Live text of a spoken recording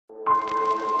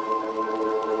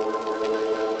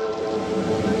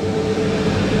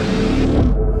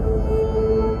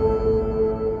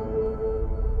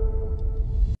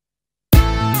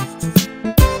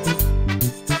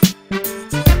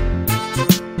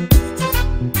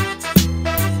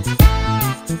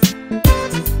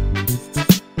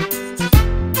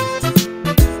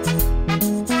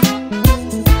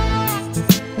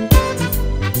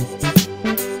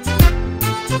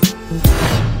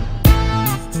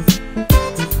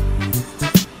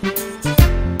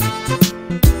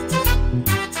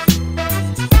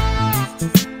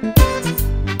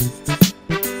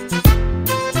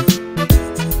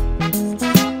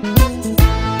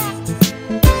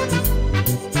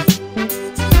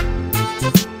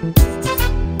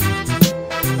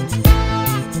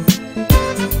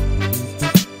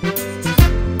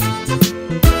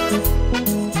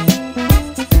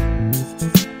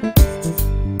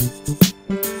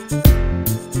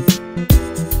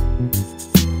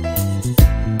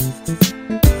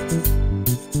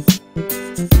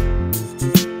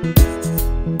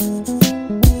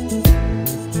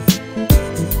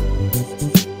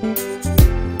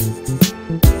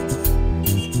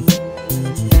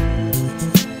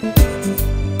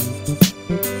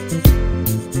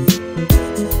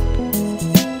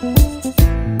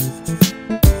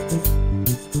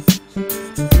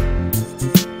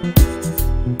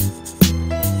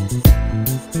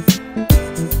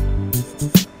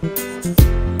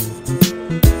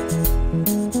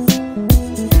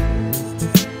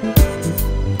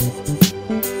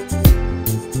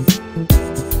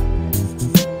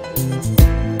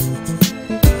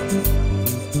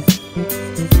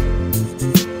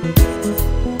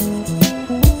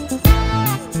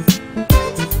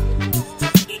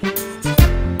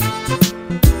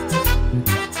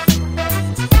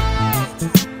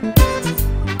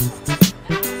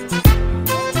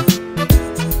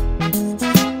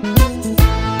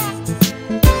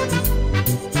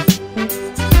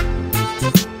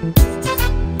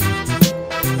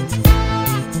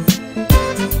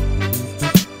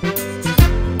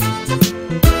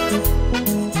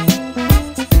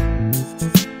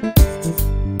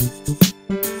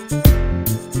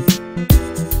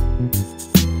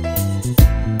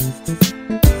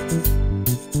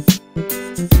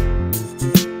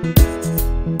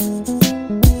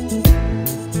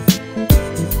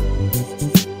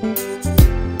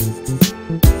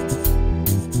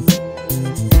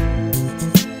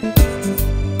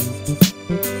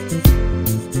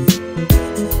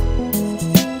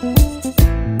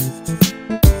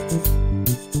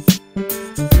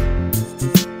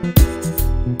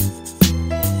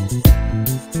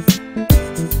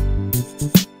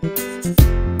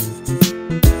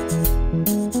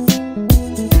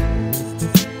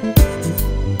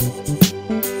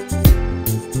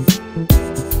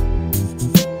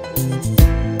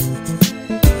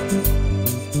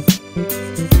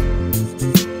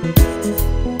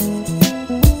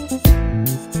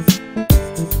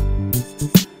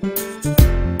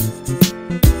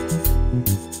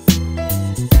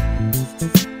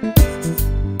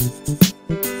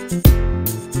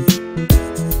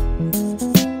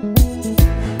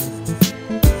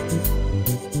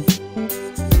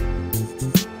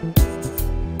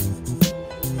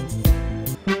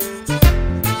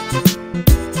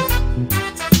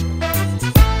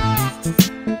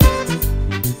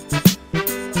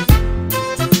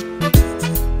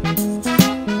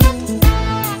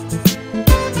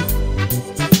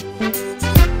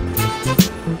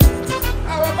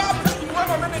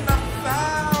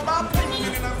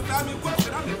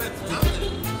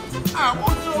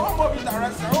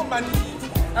money.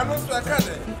 I'm not so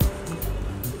academic.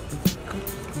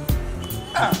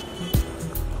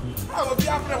 I will be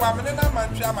after 1 minute. I'm a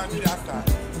German after.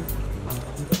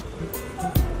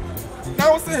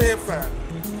 Now, say, hey, friend.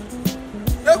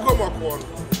 You come up one.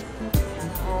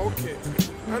 Oh, okay.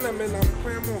 And I mean, I'm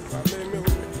praying more. I mean,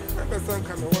 I'm a son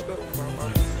can order my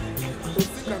mom. So,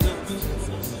 see, can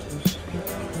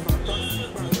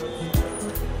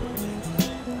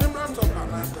I'm not talking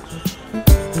about that.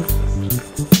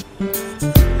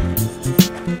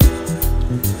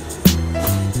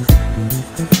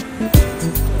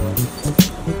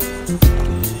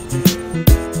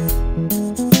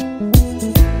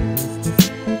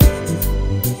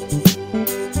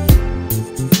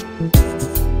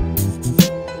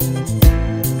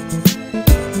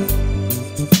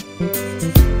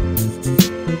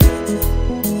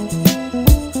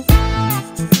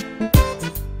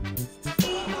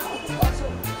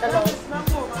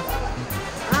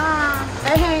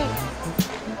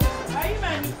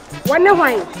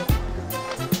 Why?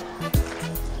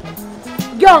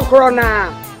 Girl, Corona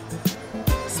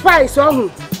Spice on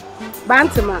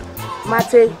Bantama,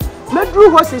 Mate,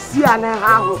 Medru was a sea and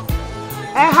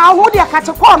how would you catch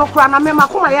a corner crown and Mamma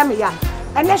Yamia?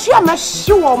 And then she am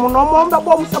sure no more the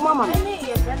bombs of Mamma.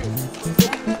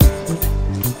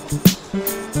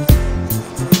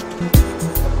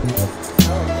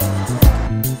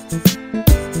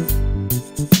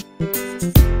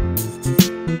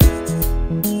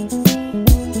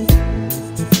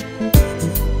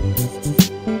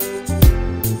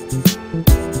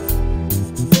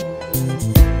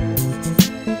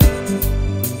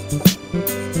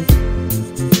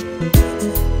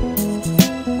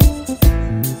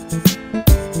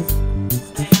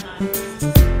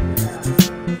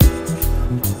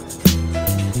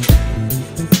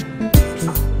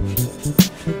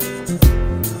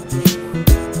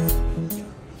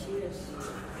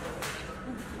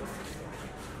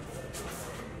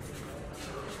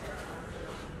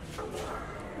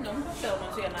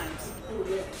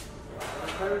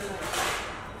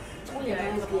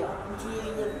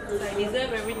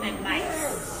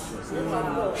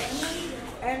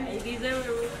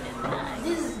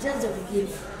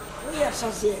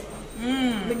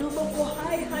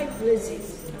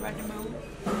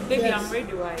 Baby, I'm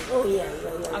ready, right? Oh, yeah.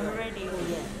 I'm ready. Oh,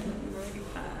 yeah. I'm ready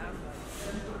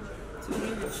to be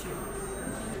with you.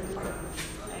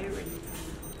 Are you ready?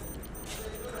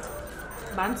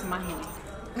 Bantama hin.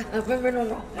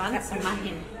 No. Bantama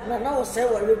hin. No, say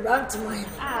what you Bantama.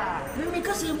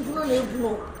 Because you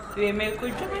know. We may go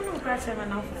to the class and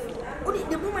now.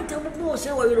 The moment I will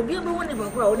say, well, you'll be able to win a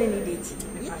crowd in it.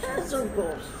 Yes, of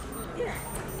course. Yeah.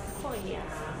 Oh, yeah.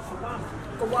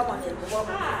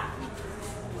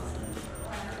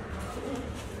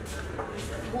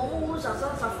 Who's a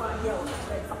son of fire?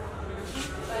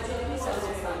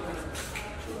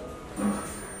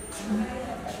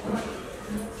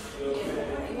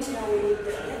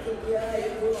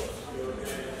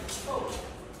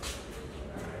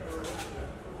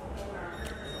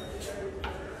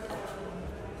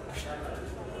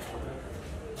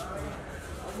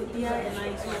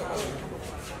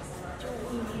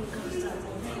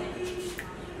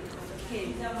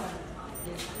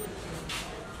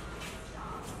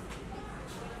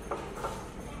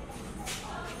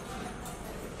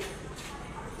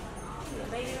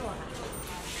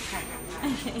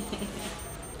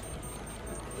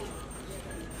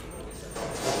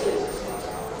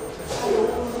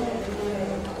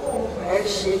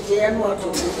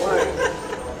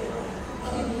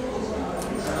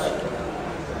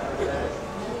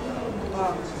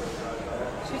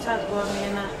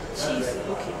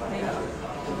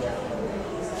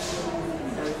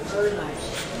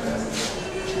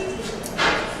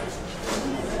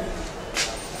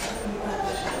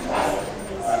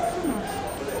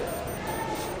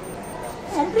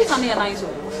 Nice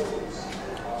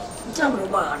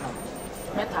Jemima,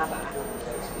 Metaba.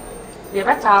 The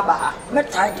Metaba,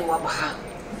 Metaba.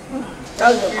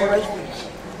 Tell the courage.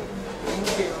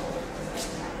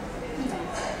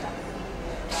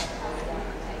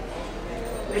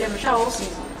 We have a shower.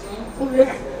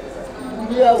 Yeah.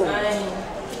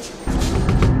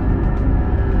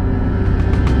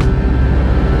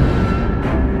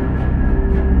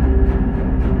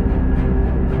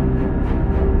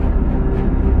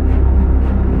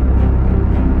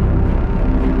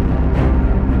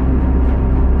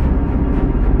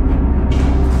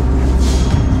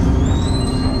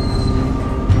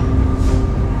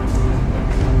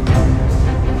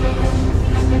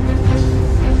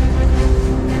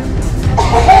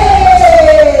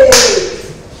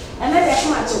 And then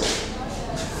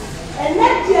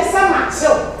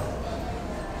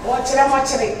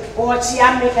chia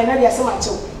me and na say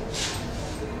macho.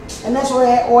 And that's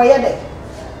why o ye de.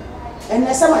 And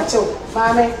na say macho,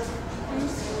 mame.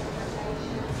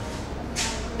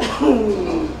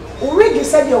 Already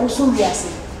said you will be as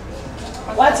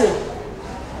what?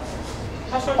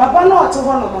 Papa no to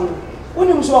one of them.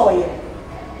 Wouldn't show away.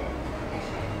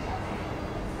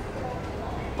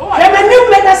 Oh, I have a new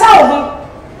make us out.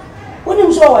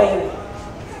 Wouldn't show away.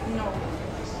 No.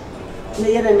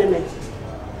 The other name.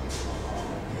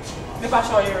 Maybe I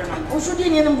show you. Who should you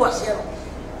need was here?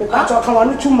 Because I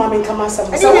want to mammy come as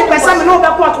some. So, I some know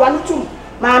about what one to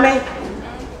mammy.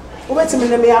 Wait a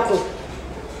minute, me apple.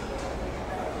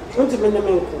 Wait a minute,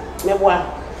 Yeboah.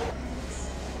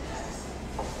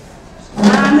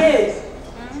 Mammy.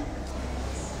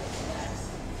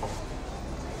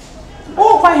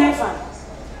 Oh, quite heavy.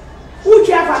 Who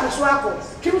care for the swapper?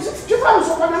 You found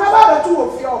so one about the two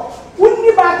of you. Wouldn't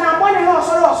you buy now 1 house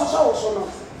or also no?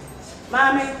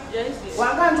 Mammy,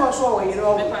 one can't also away, you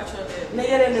know,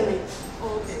 near enemy.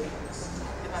 Okay.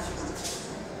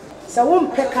 So,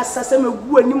 won't pick us as a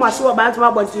good you must know about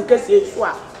my body. You can say,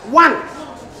 1.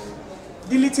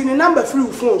 Deleting the number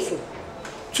 3 phones.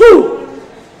 2.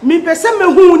 Me person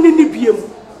who need the PM.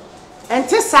 And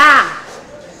Tessa.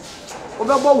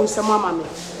 Over with some mamma.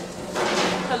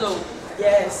 Hello.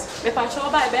 Yes. If I show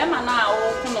by them and now,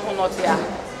 not here.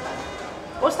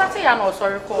 What's that? I know,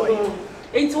 sorry, calling.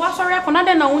 Into what sorry, I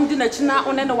can't know in the China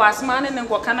on the was man and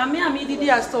what can I mean? Did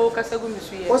I stole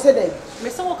Casagumis? What's the day?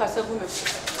 Mr. Casagumis.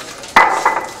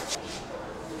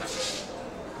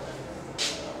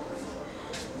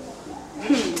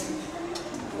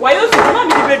 Why you not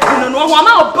be the bedroom? No one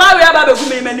out by about the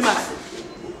women many months.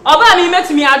 About me met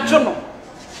me at Jono.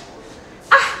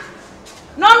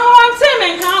 No, I'm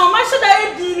saying, how should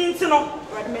I be to know?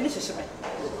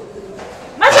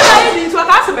 Much I did to a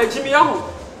customer, Jemima.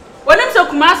 When I'm so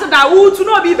commander, that would to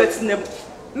not be better.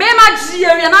 May my G,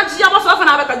 and not G, I was often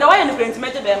have the way in the print to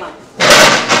make them.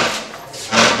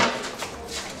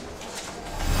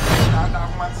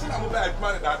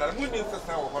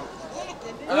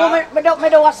 Me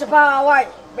don't watch the power, why?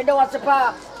 Me don't watch the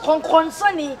power.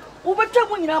 Concerning, who but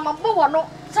when I'm a boa, no,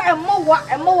 say a moa.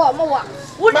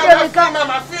 Would you become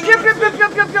a few?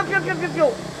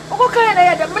 What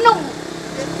kind of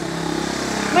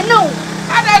no?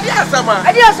 I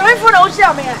did some for no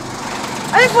share me.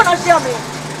 I for no share me.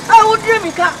 I would dream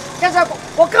me car. Yes, I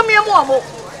will come here more.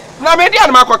 Now, maybe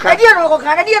I'm a cocker. I didn't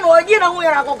know again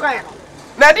where I go.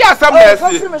 Nadia, some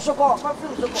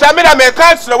Shamina may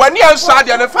cancel when you are sad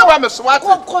and a farmer swat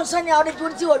concerning how they do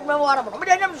it. But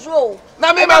I am so.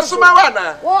 Now, maybe I'm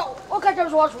Sumawana. What kind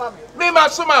of watch, maybe I'm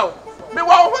Sumau. Me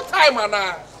what time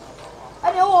ana?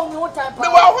 I don't know what time. Me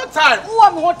what time?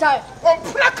 What time? On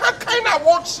plaka kind of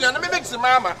watch and me make the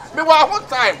mama. Me what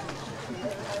time?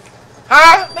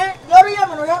 Huh? Me lori ya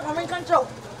me control.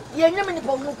 Ye nyame ni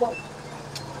pomupo.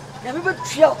 Na me be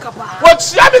trio kapa.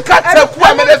 What ya be cat e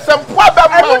kwa me dem po ba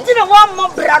ma. I don't think one more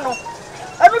bra no.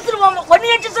 I don't think one when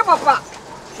you just papa.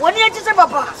 When you just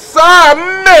papa. Sa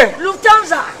me.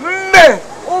 Lufthansa. Me.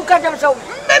 O ka dem so.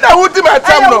 Na wudi ma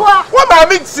tam no wo ma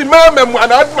mi ti ma memu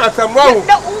ana wudi ma tam no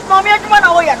ma mi aduma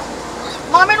na wo ya no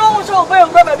ma mi no wo so be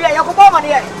ngro ba bia yakobo ma de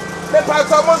e me pa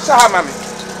so mo sha ma mi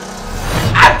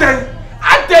aden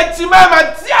ti ma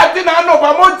ti ade na no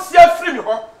ba mo ti afiri mi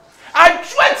ho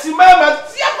adwa ti ma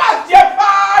ti ba de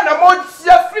pa na mo ti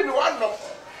afiri mi ho no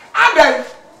aden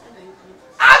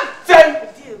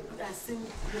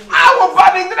awo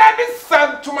ba de ndre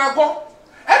san tumago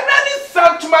and then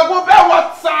to my go back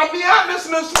what Sammy and this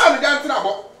man dancing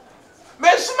about.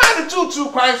 May smile two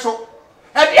quite so.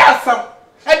 And yes, some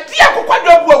a dear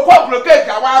quadruple will blockade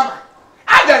Awama.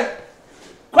 Ade,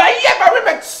 quite yet, but we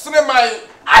make cinema.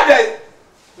 Ade,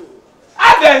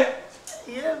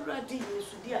 yeah, ready to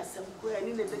dear some queer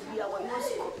in the baby. I was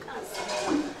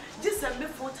just a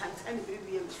before time and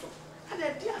baby. And a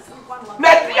dear some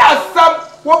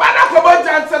woman about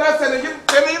Johnson and you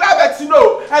rabbit, you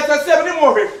know, as I said, any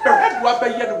more. What by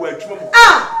the word?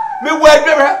 Me word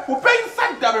never who pay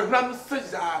Santa Ram say,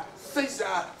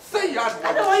 I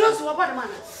don't want to what man.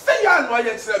 Say, I know,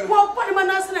 well, what man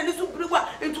asking and this will prove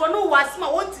into a no was my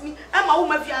want me and my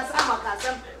woman fiance.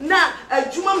 Now, a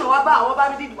Juma no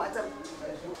about did what.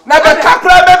 Now, the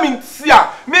Capra means,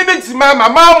 yeah, maybe it's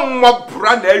mamma,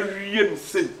 brand every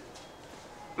say.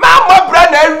 Mama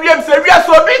brand and say we are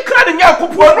so big crying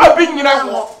no being in a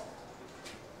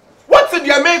what's the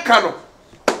American?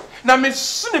 Now Miss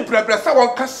Sunny Brabra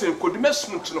one castle could mess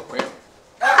no point.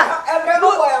 Mama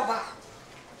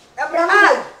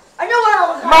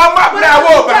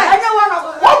Bravo,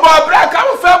 what black I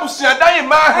will famous dying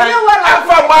my hand.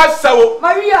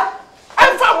 Maria.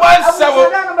 I'm for 1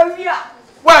 7.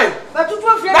 Why? But to do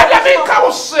Let me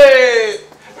come say.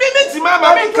 Me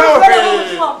mama me come.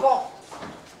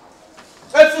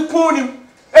 Esi kunim.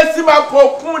 Esi ma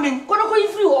po kunim. Kono ko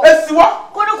ifri ho. Esi wo.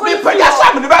 Me panya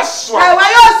sam ne ba so. Eh wa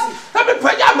yosi. Na me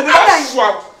panya me ne ba so.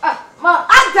 Ah, ma,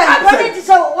 Akan Twi ti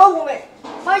say wo wo me.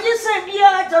 Ma yi say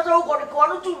bia jojo ko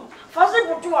no tu. Fase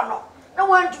butu ano. Na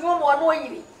wan tu mo no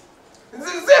yiri.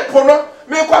 Ze pono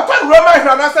me kwato Roma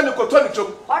hwa na se ne kwato ne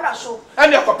chom. Wana so.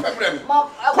 Ene ko pebra me.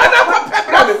 Kwana ko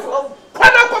pebra me.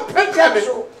 Kwana ko pebra me.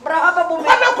 Bra haba bo me.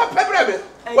 Kwana ko pebra me.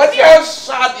 Wadi e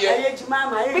shade. Aye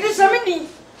Jemima. Bi di semini.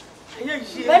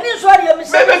 Aye. Beni so ari me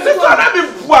semini. Me ti so na me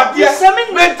buade.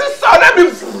 Me ti so na me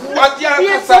buade.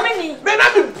 Bi semini. Me na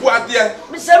me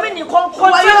buade. Me semini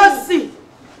konkon Yosi.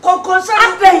 konkon sa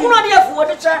uno dia fu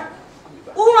wode cha.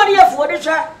 Uno dia fu wode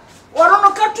cha. Waro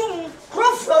no katum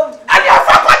crofrom. And you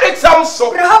fuck what they sound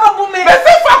so. Bra haba bo me. Me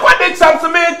say fuck what they sound to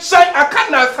me chai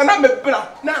akana sana me bra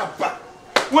na ba.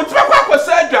 Wo ti kwa kwa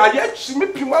say dwa ye chi me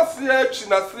pima se chi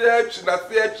na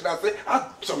se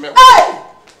atome. Hey!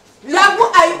 Labu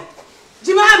ai.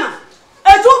 Jemima.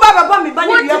 Eju baba mi ba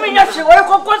ni dua. Wo ti nya hwe wo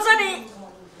konkon sa ni.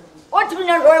 Wo ti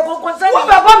nya hwe konkon sa ni. Wo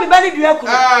baba mi ba ni dua ku.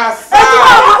 Ah, Eju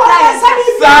baba sa ni.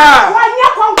 sa. Wa nya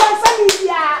konkon sa ni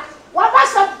bia. Wa ba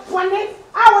sa pone.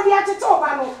 A wo di atete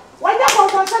oba no. Wa nya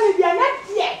konkon sa ni bia na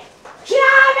die.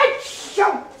 Hia na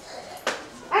chom.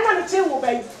 Ana me che wo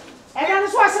ba yi. Ena no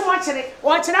so ase mo kire.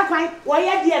 Wo kire kwan. Wo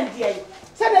ye die ndie.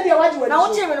 Se de de waji wo. Na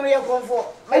wo che me no ye konfo.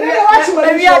 Me de waji wo.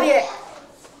 Me wi ade.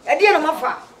 Ade no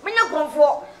mafa. Me nya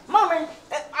konfo. Mama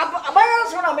abaya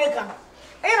so na make no.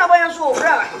 E na abaya so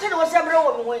obra. Che no se abra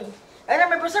wo me won. Ena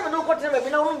me pese me no ko tere me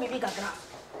na wo bibi kakra.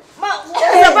 Ma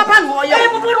papa no yo. E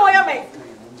mo no yo me.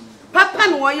 Papa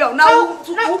no yo. Na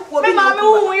wo me ma me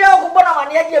wo yo ko bona ma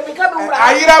ne ade bi ka be wura.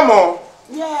 Ayira mo.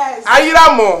 Yes.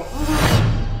 Ayira mo.